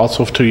 and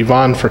also to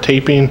Yvonne for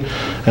taping,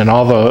 and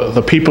all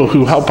the people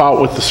who help out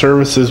with the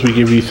services. We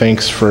give you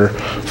thanks for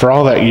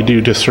all that you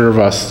do to serve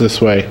us this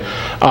way.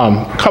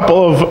 A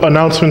couple of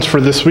announcements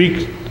for this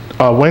week.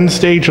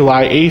 Wednesday,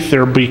 July 8th,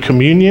 there will be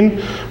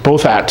communion,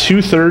 both at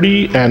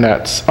 2:30 and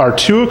at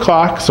 2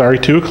 o'clock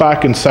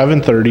and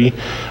 7:30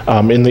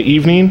 in the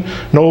evening.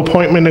 No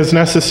appointment is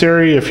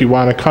necessary. If you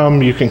want to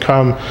come, you can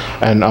come,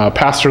 and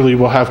Pastor Lee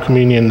will have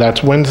communion.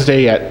 That's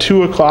Wednesday at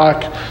 2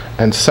 o'clock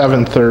and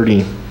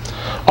 7:30.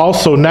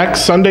 Also,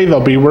 next Sunday,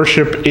 there'll be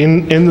worship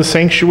in the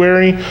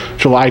sanctuary,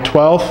 July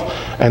 12th,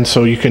 and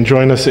so you can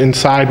join us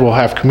inside. We'll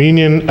have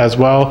communion as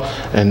well,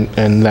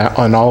 and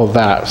all of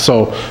that.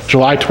 So,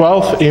 July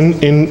 12th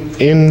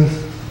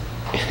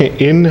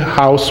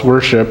in-house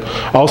worship.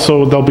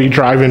 Also, there'll be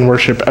drive-in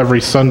worship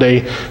every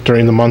Sunday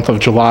during the month of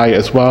July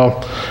as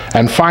well.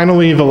 And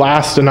finally, the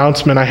last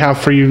announcement I have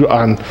for you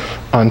on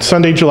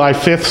Sunday, July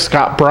 5th,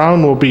 Scott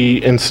Brown will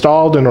be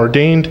installed and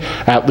ordained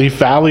at Leaf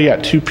Valley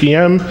at 2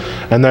 p.m.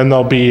 And then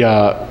there'll be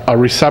a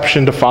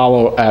reception to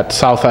follow at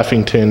South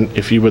Effington.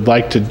 If you would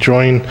like to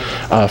join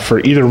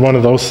for either one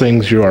of those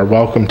things, you are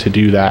welcome to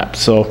do that.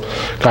 So,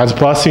 God's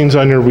blessings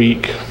on your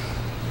week.